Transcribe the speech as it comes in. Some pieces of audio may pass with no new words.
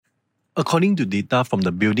According to data from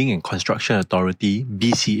the Building and Construction Authority,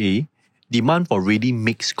 BCA, demand for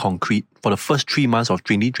ready-mix concrete for the first 3 months of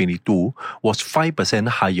 2022 was 5%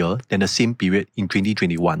 higher than the same period in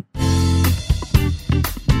 2021.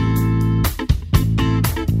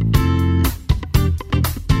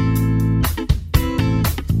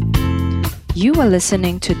 You are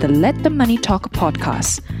listening to the Let the Money Talk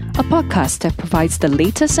podcast, a podcast that provides the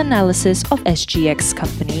latest analysis of SGX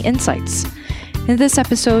company insights. In this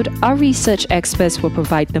episode, our research experts will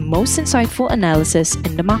provide the most insightful analysis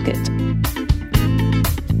in the market.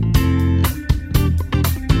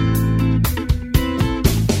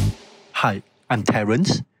 Hi, I'm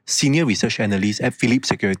Terence, Senior Research Analyst at Philips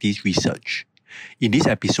Securities Research. In this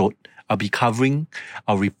episode, I'll be covering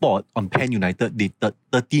our report on Pan United dated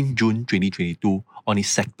 13 June 2022 on its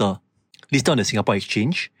sector. Listed on the Singapore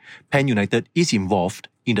Exchange, Pan United is involved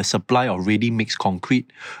in the supply of ready-mix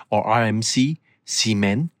concrete or RMC,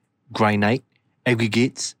 cement, granite,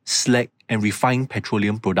 aggregates, slag and refined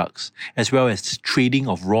petroleum products, as well as trading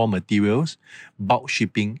of raw materials, bulk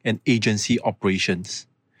shipping and agency operations.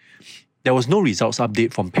 There was no results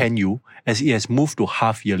update from PanU as it has moved to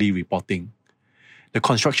half-yearly reporting. The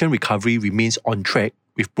construction recovery remains on track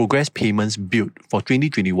with progress payments billed for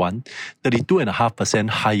 2021 32.5%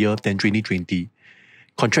 higher than 2020.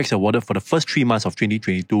 Contracts awarded for the first 3 months of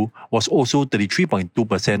 2022 was also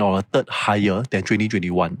 33.2% or a third higher than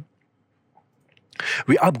 2021.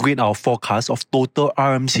 We upgrade our forecast of total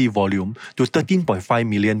RMC volume to 13.5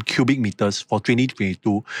 million cubic meters for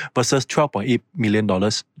 2022 versus 12.8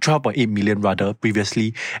 million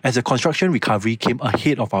previously, as the construction recovery came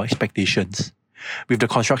ahead of our expectations. With the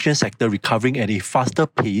construction sector recovering at a faster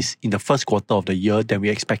pace in the first quarter of the year than we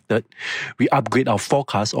expected, we upgrade our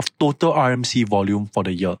forecast of total RMC volume for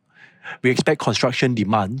the year. We expect construction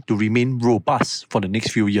demand to remain robust for the next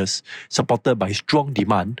few years, supported by strong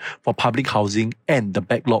demand for public housing and the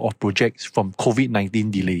backlog of projects from COVID-19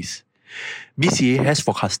 delays. BCA has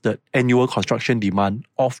forecasted annual construction demand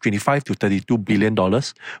of $25 to $32 billion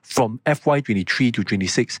from FY23 to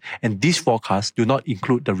 26, and these forecasts do not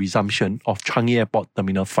include the resumption of Changi Airport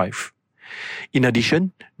Terminal 5. In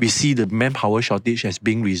addition, we see the manpower shortage as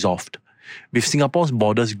being resolved. With Singapore's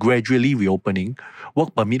borders gradually reopening,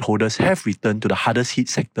 work permit holders have returned to the hardest hit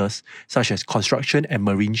sectors such as construction and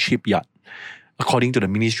marine shipyard. According to the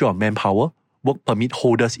Ministry of Manpower, work permit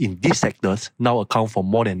holders in these sectors now account for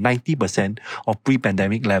more than 90% of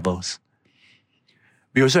pre-pandemic levels.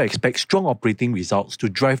 We also expect strong operating results to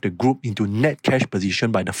drive the group into net cash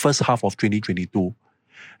position by the first half of 2022.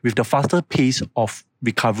 With the faster pace of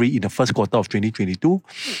recovery in the first quarter of 2022,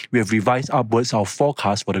 we have revised upwards our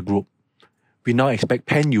forecast for the group. We now expect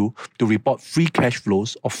PanU to report free cash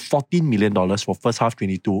flows of $14 million for first half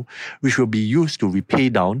 2022, which will be used to repay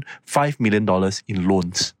down $5 million in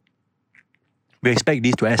loans. We expect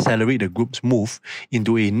this to accelerate the group's move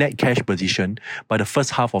into a net cash position by the first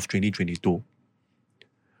half of 2022.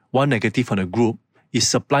 One negative on the group is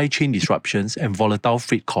supply chain disruptions and volatile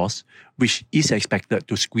freight costs, which is expected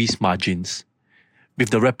to squeeze margins. With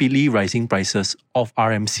the rapidly rising prices of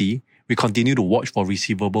RMC, we continue to watch for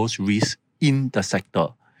receivables risk in the sector.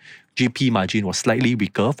 GP margin was slightly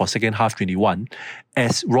weaker for second half 21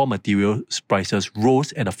 as raw materials prices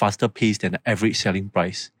rose at a faster pace than the average selling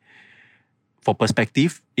price. For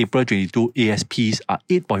perspective, April 22 ASPs are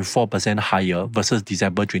 8.4% higher versus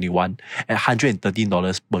December 21 at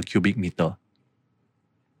 $113 per cubic meter.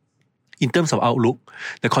 In terms of outlook,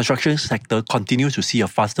 the construction sector continues to see a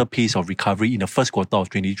faster pace of recovery in the first quarter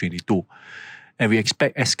of 2022, and we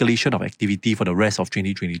expect escalation of activity for the rest of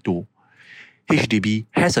 2022. HDB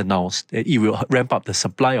has announced that it will ramp up the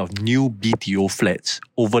supply of new BTO flats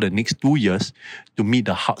over the next 2 years to meet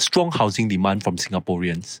the strong housing demand from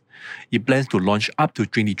Singaporeans. It plans to launch up to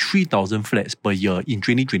 23,000 flats per year in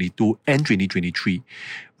 2022 and 2023,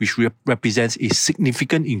 which represents a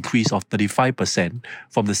significant increase of 35%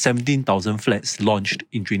 from the 17,000 flats launched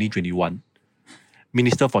in 2021.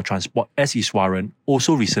 Minister for Transport S. Iswaran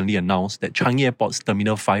also recently announced that Changi Airport's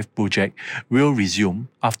Terminal 5 project will resume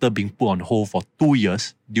after being put on hold for 2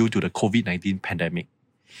 years due to the COVID-19 pandemic.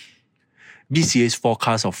 BCA's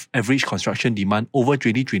forecast of average construction demand over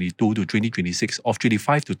 2022 to 2026 of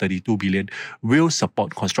 25 to 32 billion will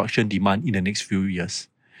support construction demand in the next few years.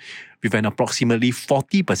 With an approximately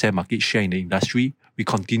 40% market share in the industry, we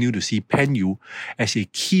continue to see PanU as a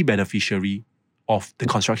key beneficiary of the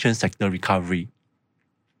construction sector recovery.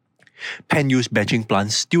 PanU's batching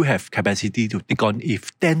plants still have capacity to take on a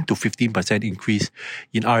 10 to 15% increase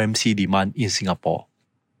in RMC demand in Singapore.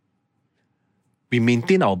 We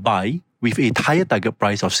maintain our buy with a higher target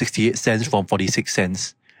price of 68 cents from 46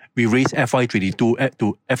 cents. We raised FY22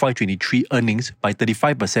 to FY23 earnings by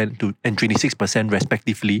 35% and 26%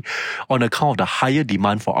 respectively on account of the higher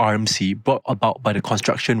demand for RMC brought about by the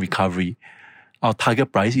construction recovery. Our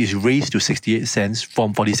target price is raised to 68 cents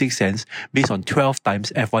from 46 cents based on 12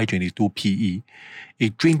 times FY22 PE, a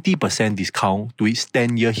 20% discount to its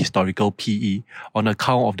 10-year historical PE on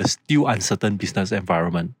account of the still uncertain business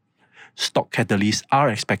environment. Stock catalysts are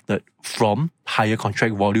expected from higher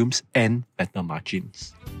contract volumes and better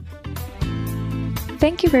margins.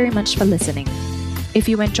 Thank you very much for listening. If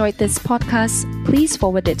you enjoyed this podcast, please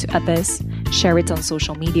forward it to others, share it on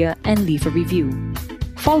social media, and leave a review.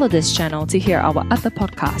 Follow this channel to hear our other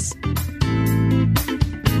podcasts.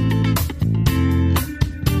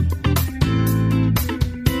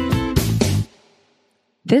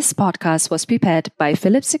 This podcast was prepared by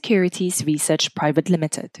Philips Securities Research Private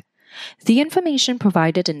Limited. The information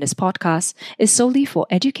provided in this podcast is solely for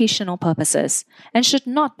educational purposes and should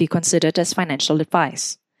not be considered as financial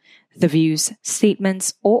advice. The views,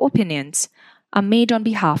 statements, or opinions are made on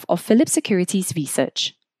behalf of Philips Securities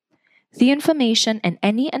Research. The information and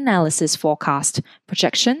any analysis, forecast,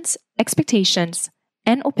 projections, expectations,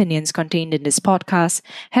 and opinions contained in this podcast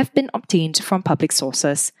have been obtained from public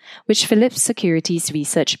sources, which Philips Securities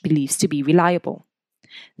Research believes to be reliable.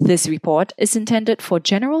 This report is intended for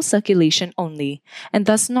general circulation only and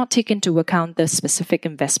does not take into account the specific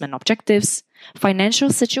investment objectives, financial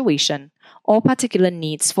situation, or particular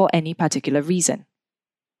needs for any particular reason.